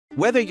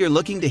Whether you're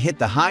looking to hit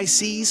the high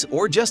seas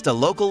or just a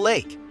local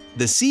lake,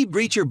 the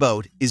seabreacher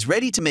boat is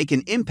ready to make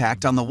an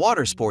impact on the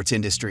water sports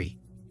industry.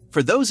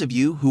 For those of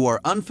you who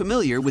are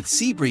unfamiliar with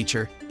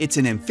seabreacher, it's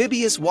an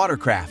amphibious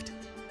watercraft.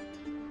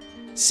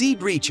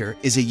 Seabreacher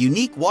is a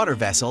unique water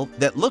vessel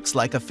that looks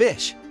like a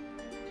fish.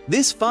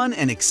 This fun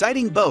and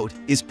exciting boat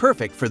is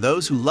perfect for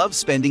those who love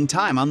spending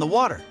time on the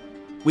water.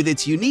 With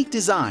its unique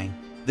design,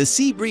 the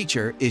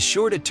seabreacher is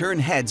sure to turn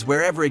heads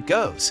wherever it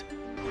goes.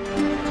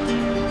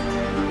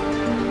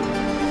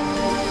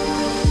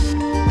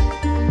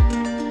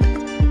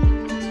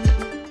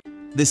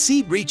 The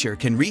seabreacher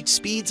can reach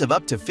speeds of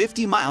up to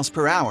 50 miles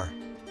per hour,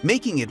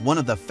 making it one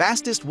of the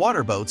fastest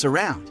water boats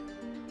around.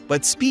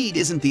 But speed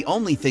isn't the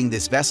only thing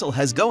this vessel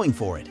has going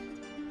for it.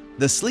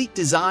 The sleek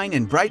design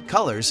and bright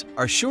colors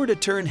are sure to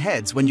turn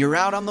heads when you're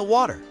out on the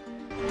water.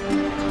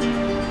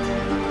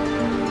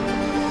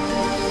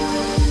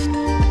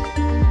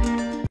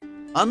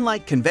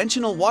 Unlike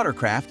conventional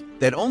watercraft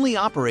that only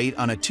operate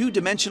on a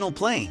two-dimensional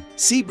plane,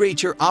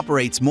 seabreacher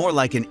operates more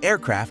like an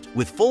aircraft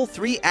with full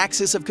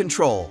three-axis of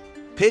control: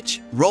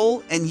 pitch,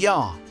 roll, and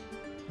yaw.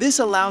 This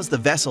allows the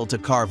vessel to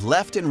carve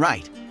left and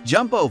right,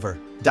 jump over,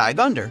 dive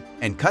under,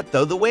 and cut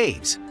through the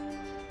waves.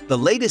 The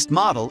latest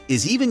model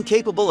is even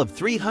capable of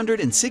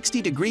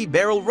 360-degree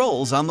barrel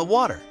rolls on the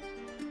water.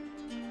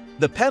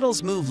 The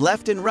pedals move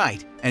left and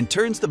right and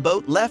turns the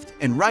boat left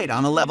and right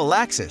on a level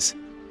axis.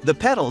 The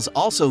pedals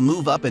also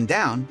move up and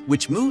down,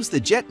 which moves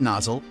the jet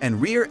nozzle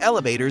and rear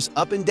elevators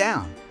up and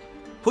down.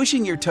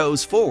 Pushing your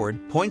toes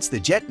forward points the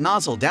jet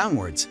nozzle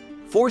downwards.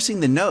 Forcing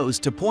the nose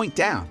to point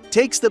down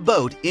takes the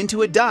boat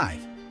into a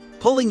dive.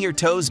 Pulling your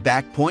toes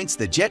back points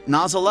the jet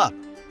nozzle up,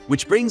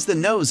 which brings the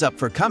nose up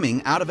for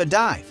coming out of a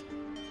dive.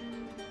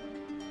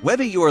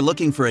 Whether you are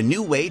looking for a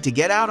new way to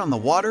get out on the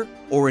water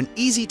or an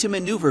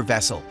easy-to-maneuver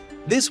vessel,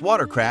 this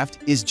watercraft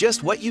is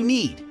just what you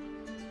need.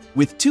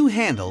 With 2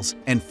 handles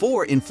and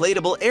 4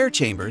 inflatable air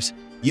chambers,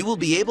 you will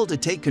be able to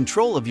take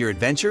control of your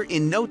adventure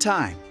in no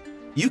time.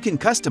 You can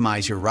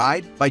customize your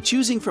ride by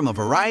choosing from a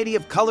variety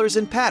of colors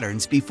and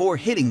patterns before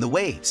hitting the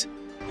waves.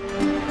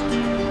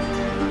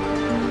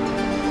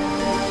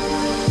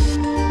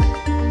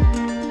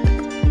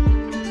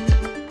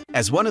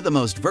 As one of the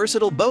most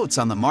versatile boats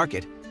on the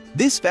market,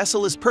 this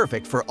vessel is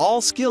perfect for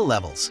all skill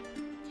levels.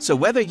 So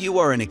whether you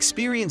are an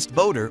experienced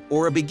boater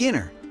or a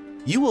beginner,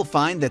 you will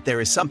find that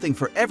there is something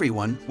for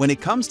everyone when it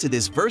comes to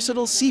this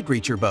versatile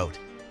seabreacher boat.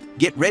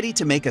 Get ready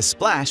to make a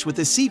splash with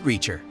the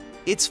seabreacher.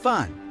 It's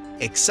fun,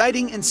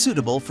 exciting, and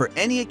suitable for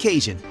any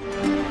occasion.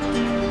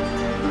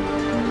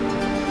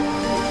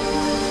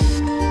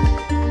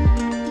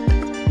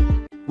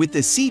 With the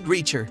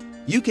seabreacher,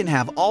 you can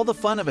have all the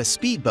fun of a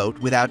speedboat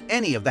without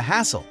any of the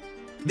hassle.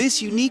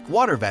 This unique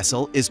water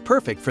vessel is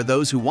perfect for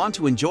those who want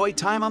to enjoy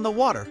time on the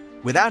water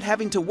without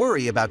having to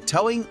worry about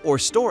towing or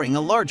storing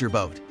a larger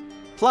boat.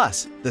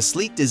 Plus, the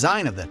sleek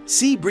design of the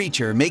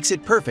seabreacher makes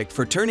it perfect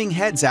for turning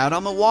heads out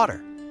on the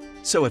water.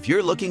 So if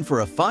you're looking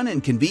for a fun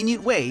and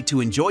convenient way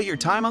to enjoy your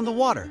time on the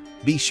water,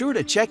 be sure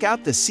to check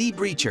out the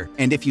seabreacher.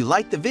 And if you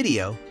liked the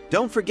video,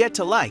 don't forget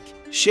to like,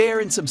 share,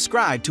 and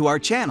subscribe to our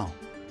channel.